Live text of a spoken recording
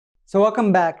So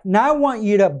welcome back. Now I want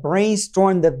you to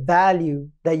brainstorm the value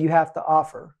that you have to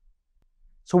offer.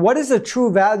 So what is the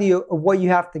true value of what you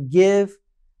have to give,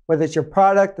 whether it's your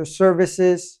product or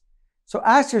services? So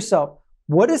ask yourself,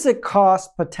 what does it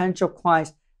cost potential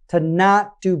clients to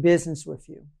not do business with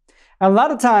you? And a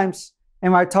lot of times,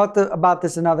 and I talked about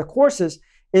this in other courses,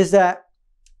 is that,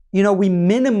 we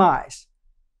minimize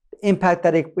the impact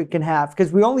that it can have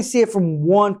because we only see it from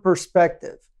one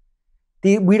perspective.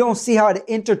 We don't see how it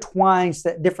intertwines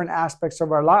the different aspects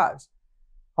of our lives.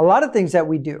 A lot of things that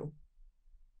we do.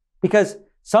 Because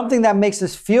something that makes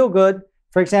us feel good,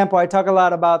 for example, I talk a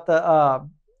lot about the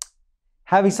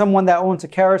having someone that owns a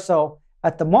carousel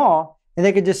at the mall, and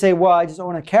they could just say, well, I just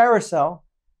own a carousel.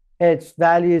 Its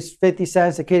value is 50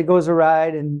 cents. The kid goes a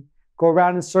ride and go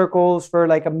around in circles for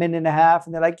like a minute and a half,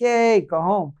 and they're like, yay, go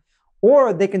home.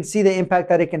 Or they can see the impact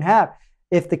that it can have.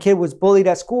 If the kid was bullied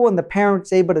at school and the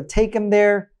parent's able to take him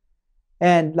there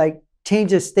and like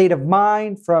change his state of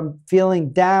mind from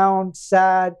feeling down,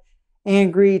 sad,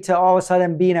 angry to all of a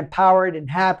sudden being empowered and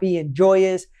happy and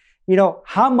joyous,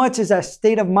 how much is that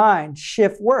state of mind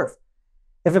shift worth?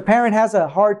 If a parent has a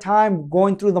hard time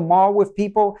going through the mall with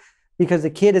people because the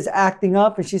kid is acting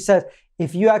up and she says,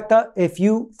 if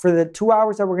you, for the 2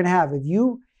 hours that we're going to have, if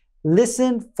you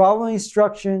listen, follow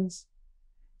instructions,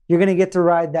 you're going to get to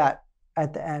ride that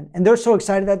at the end. And they're so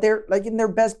excited that they're like in their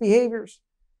best behaviors.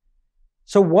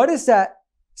 So what is that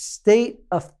state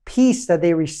of peace that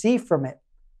they receive from it?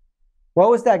 What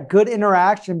was that good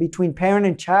interaction between parent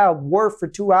and child worth for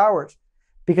 2 hours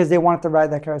because they wanted to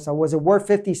ride that carousel? Was it worth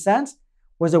 50 cents?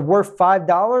 Was it worth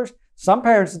 $5? Some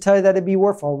parents will tell you that it'd be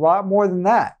worth a lot more than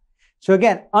that. So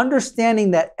again,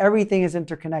 understanding that everything is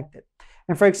interconnected.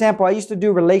 And for example, I used to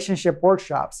do relationship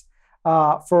workshops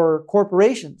for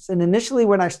corporations. And initially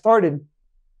when I started,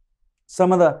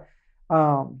 some of the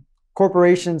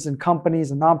corporations and companies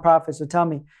and nonprofits would tell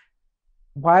me,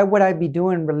 why would I be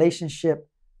doing relationship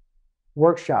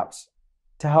workshops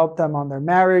to help them on their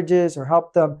marriages or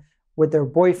help them with their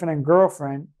boyfriend and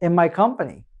girlfriend in my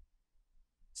company?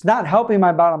 It's not helping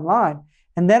my bottom line.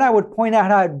 And then I would point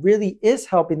out how it really is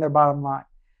helping their bottom line.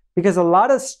 Because a lot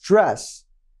of stress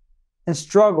and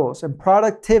struggles and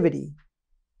productivity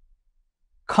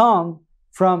come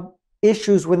from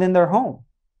issues within their home,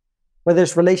 whether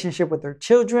it's relationship with their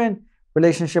children,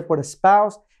 relationship with a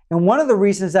spouse. And one of the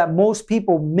reasons that most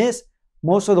people miss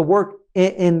most of the work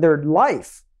in their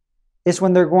life is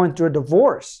when they're going through a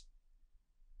divorce.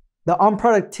 The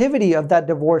unproductivity of that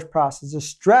divorce process, the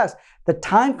stress, the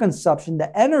time consumption,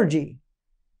 the energy.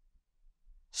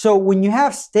 So when you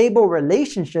have stable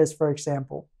relationships, for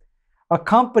example, a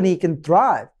company can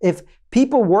thrive. If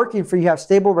people working for you have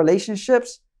stable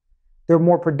relationships, they're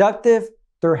more productive,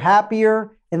 they're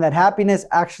happier, and that happiness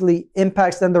actually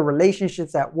impacts then the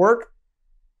relationships at work.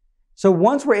 So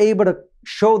once we're able to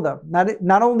show them,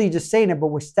 not only just saying it, but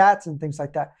with stats and things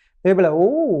like that, they'll be like,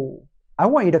 oh, I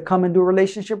want you to come and do a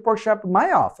relationship workshop in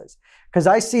my office because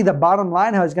I see the bottom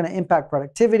line, how it's going to impact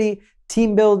productivity,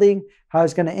 team building, how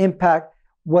it's going to impact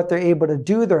what they're able to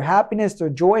do, their happiness, their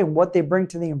joy, and what they bring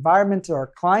to the environment, to our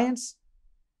clients.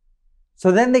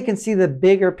 So then they can see the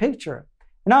bigger picture.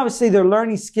 And obviously they're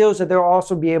learning skills that they'll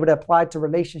also be able to apply to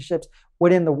relationships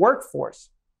within the workforce.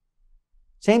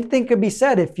 Same thing could be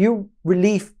said if you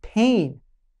relieve pain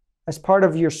as part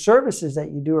of your services that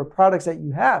you do or products that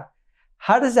you have.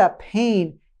 How does that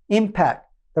pain impact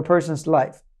the person's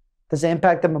life? Does it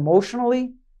impact them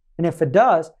emotionally? And if it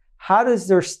does, how does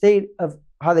their state of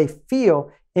how they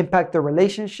feel impact their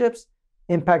relationships,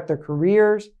 impact their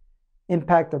careers,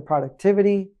 impact their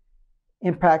productivity,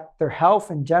 impact their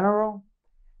health in general?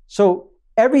 So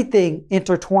everything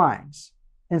intertwines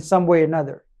in some way or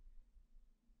another.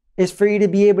 It's for you to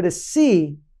be able to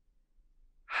see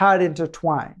how it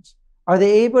intertwines. Are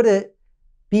they able to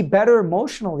be better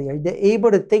emotionally? Are they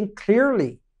able to think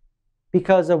clearly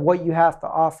because of what you have to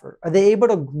offer? Are they able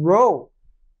to grow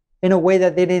in a way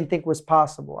that they didn't think was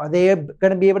possible? Are they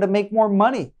going to be able to make more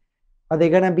money? Are they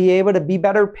going to be able to be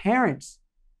better parents?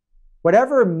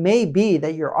 Whatever it may be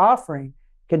that you're offering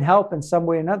can help in some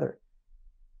way or another.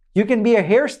 You can be a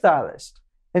hairstylist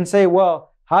and say,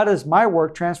 well, how does my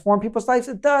work transform people's lives?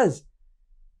 It does.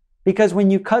 Because when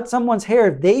you cut someone's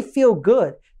hair, they feel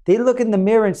good. They look in the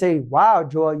mirror and say, wow,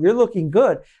 Joel, you're looking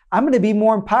good. I'm going to be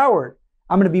more empowered.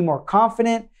 I'm going to be more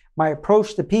confident. My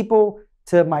approach to people,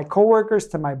 to my coworkers,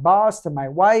 to my boss, to my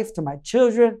wife, to my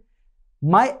children,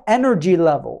 my energy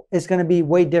level is going to be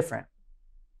way different.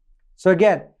 So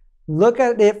again, look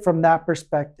at it from that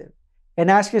perspective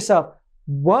and ask yourself,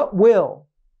 what will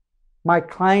my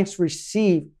clients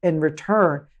receive in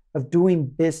return of doing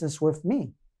business with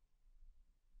me?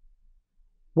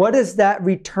 What does that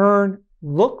return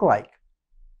look like?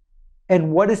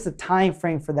 And what is the time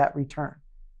frame for that return?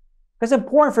 It's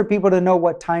important for people to know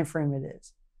what time frame it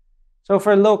is. So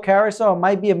for a little carousel, it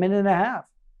might be a minute and a half.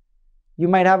 You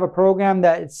might have a program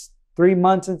that it's 3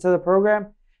 months into the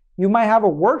program. You might have a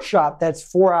workshop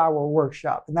that's 4-hour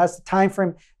workshop. And that's the time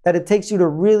frame that it takes you to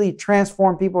really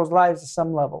transform people's lives to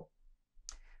some level.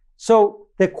 So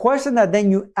the question that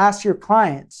then you ask your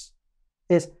clients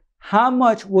is, how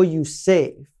much will you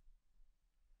save?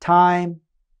 Time,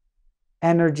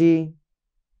 energy,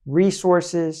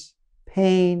 resources,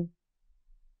 pain,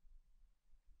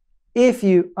 if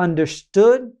you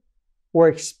understood or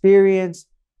experienced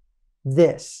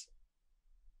this.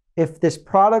 If this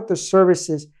product or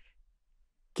services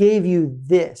gave you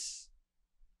this,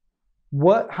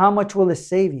 how much will it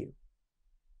save you?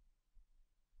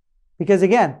 Because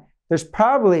again, there's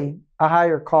probably a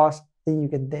higher cost than you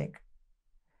can think.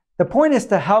 The point is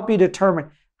to help you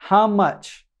determine how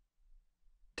much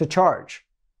to charge.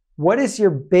 What is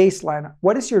your baseline?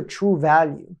 What is your true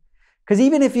value? Because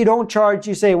even if you don't charge,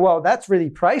 you say, well, that's really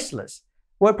priceless.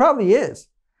 Well, it probably is.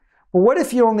 But what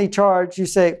if you only charge, you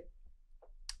say,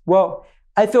 well,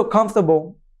 I feel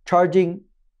comfortable charging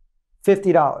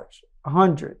 $50,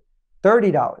 $100,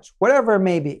 $30, whatever it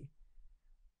may be.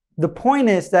 The point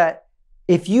is that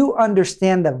if you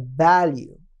understand the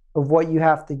value of what you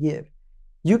have to give,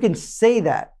 you can say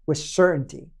that with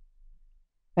certainty.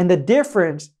 And the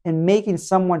difference in making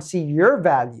someone see your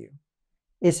value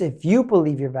is if you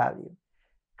believe your value.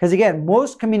 Because again,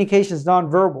 most communication is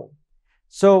nonverbal.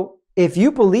 So if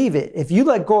you believe it, if you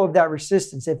let go of that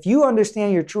resistance, if you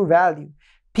understand your true value,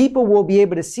 people will be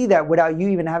able to see that without you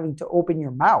even having to open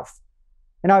your mouth.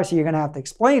 And obviously you're going to have to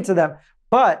explain it to them,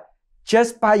 but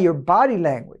just by your body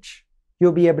language,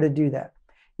 you'll be able to do that.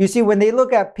 You see, when they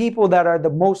look at people that are the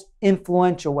most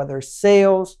influential, whether it's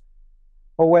sales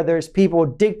or whether it's people,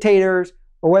 dictators,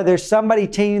 or whether it's somebody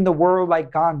changing the world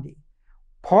like Gandhi,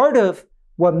 part of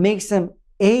what makes them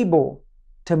able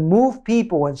to move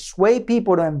people and sway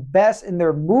people to invest in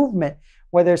their movement,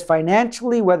 whether it's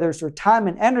financially, whether it's their time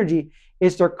and energy,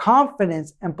 is their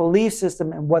confidence and belief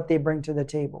system and what they bring to the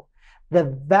table. The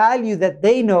value that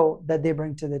they know that they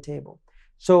bring to the table.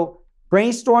 So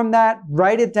brainstorm that,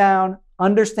 write it down,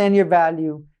 understand your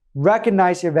value,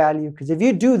 recognize your value, because if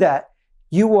you do that,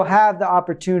 you will have the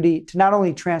opportunity to not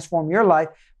only transform your life,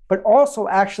 but also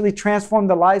actually transform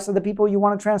the lives of the people you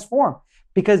want to transform,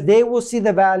 because they will see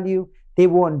the value, they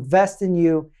will invest in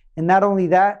you. And not only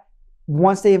that,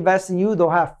 once they invest in you, they'll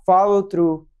have follow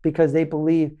through because they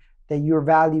believe that you're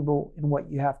valuable in what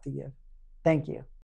you have to give. Thank you.